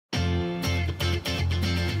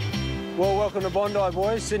Well, welcome to Bondi,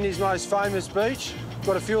 boys, Sydney's most famous beach.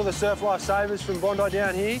 Got a few of the surf lifesavers from Bondi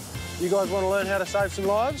down here. You guys want to learn how to save some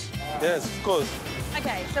lives? Yes, of course.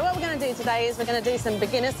 Okay, so what we're going to do today is we're going to do some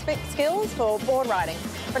beginner skills for board riding,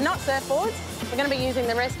 but not surfboards. We're going to be using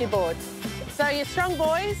the rescue board. So your strong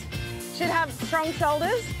boys should have strong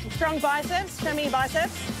shoulders, strong biceps. Show me your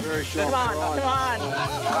biceps. Very strong. Come on, right. come on.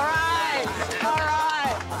 All right, all right.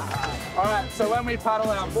 All right, so when we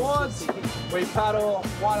paddle our boards, we paddle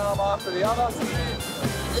one arm after the other.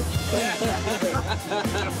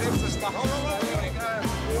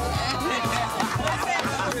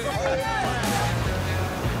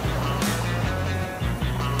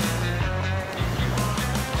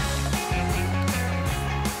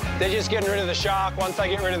 They're just getting rid of the shark. Once they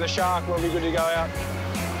get rid of the shark, we'll be good to go out.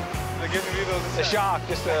 They're getting rid of The shark,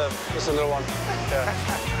 just a little one.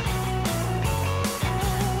 Yeah.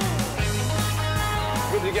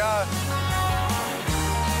 Good to go.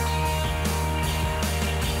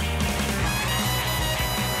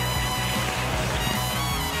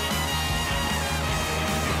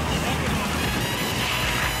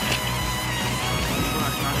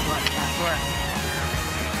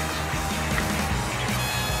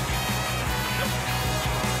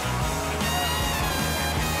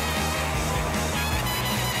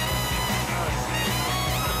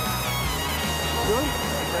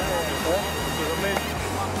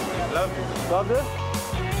 Loved it?